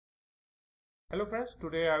Hello friends,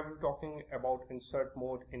 today I will be talking about insert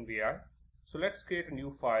mode in VI. So let's create a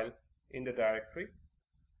new file in the directory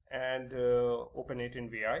and open it in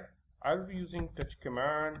VI. I will be using touch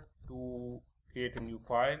command to create a new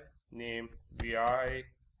file named vi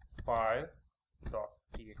file.txt.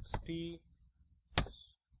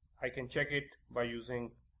 I can check it by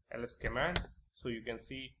using ls command, so you can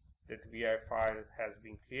see that vi file has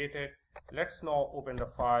been created. Let's now open the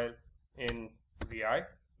file in VI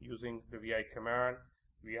using the vi command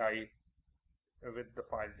vi with the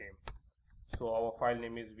file name. So our file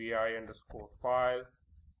name is vi_file.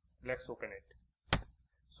 Let's open it.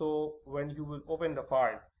 So when you will open the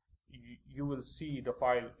file, you will see the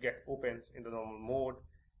file get opens in the normal mode.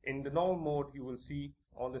 In the normal mode, you will see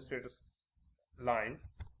on the status line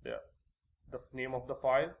the name of the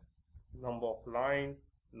file, number of line,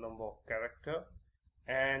 number of character,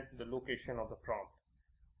 and the location of the prompt.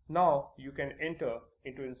 Now you can enter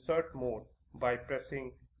into insert mode by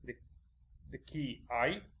pressing the key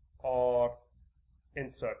I or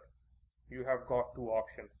insert. You have got two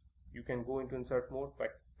options. You can go into insert mode by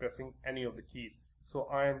pressing any of the keys. So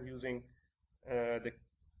I am using the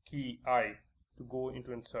key I to go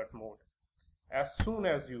into insert mode. As soon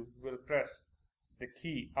as you will press the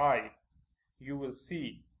key I, you will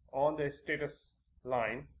see on the status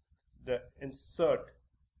line the insert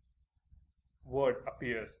word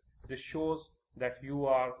appears. This shows that you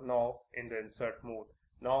are now in the insert mode.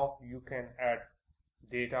 Now you can add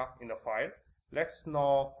data in the file. Let's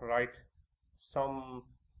now write some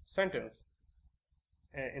sentence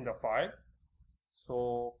in the file.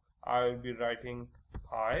 So I will be writing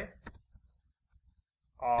I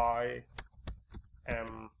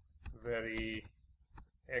am very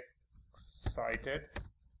excited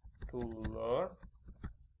to learn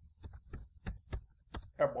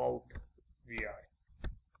about VI.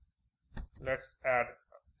 Let's add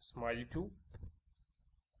smiley too.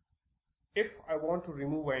 If I want to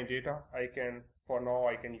remove any data, I can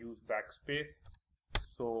use backspace.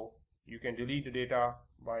 So you can delete the data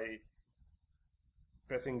by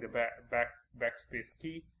pressing the backspace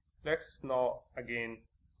key. Let's now again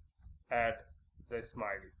add the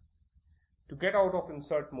smiley. To get out of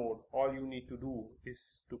insert mode, all you need to do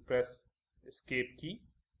is to press escape key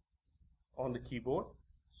on the keyboard.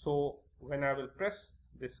 So when I will press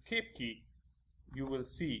the escape key, you will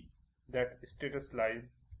see that status line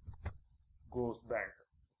goes blank.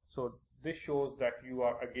 So this shows that you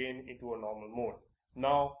are again into a normal mode.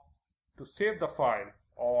 Now to save the file,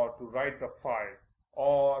 or to write the file,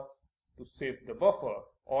 or to save the buffer,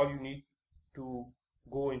 all you need to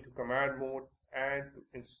go into command mode and to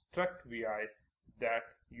instruct VI that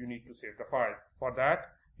you need to save the file. For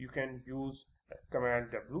that you can use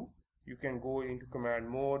command W. You can go into command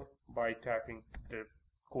mode by typing the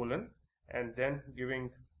colon and then giving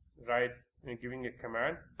a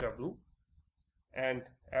command W, and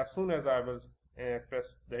as soon as I will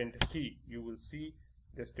press the enter key, you will see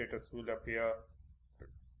the status will appear,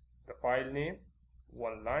 the file name,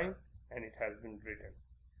 one line, and it has been written.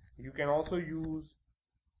 You can also use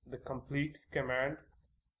the complete command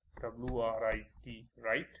WRIT,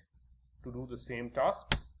 write, to do the same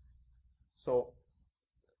task. So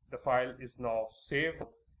the file is now saved.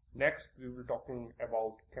 Next we will be talking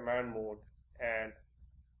about command mode and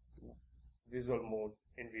visual mode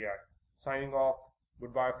in VI. Signing off.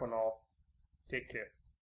 Goodbye for now. Take care.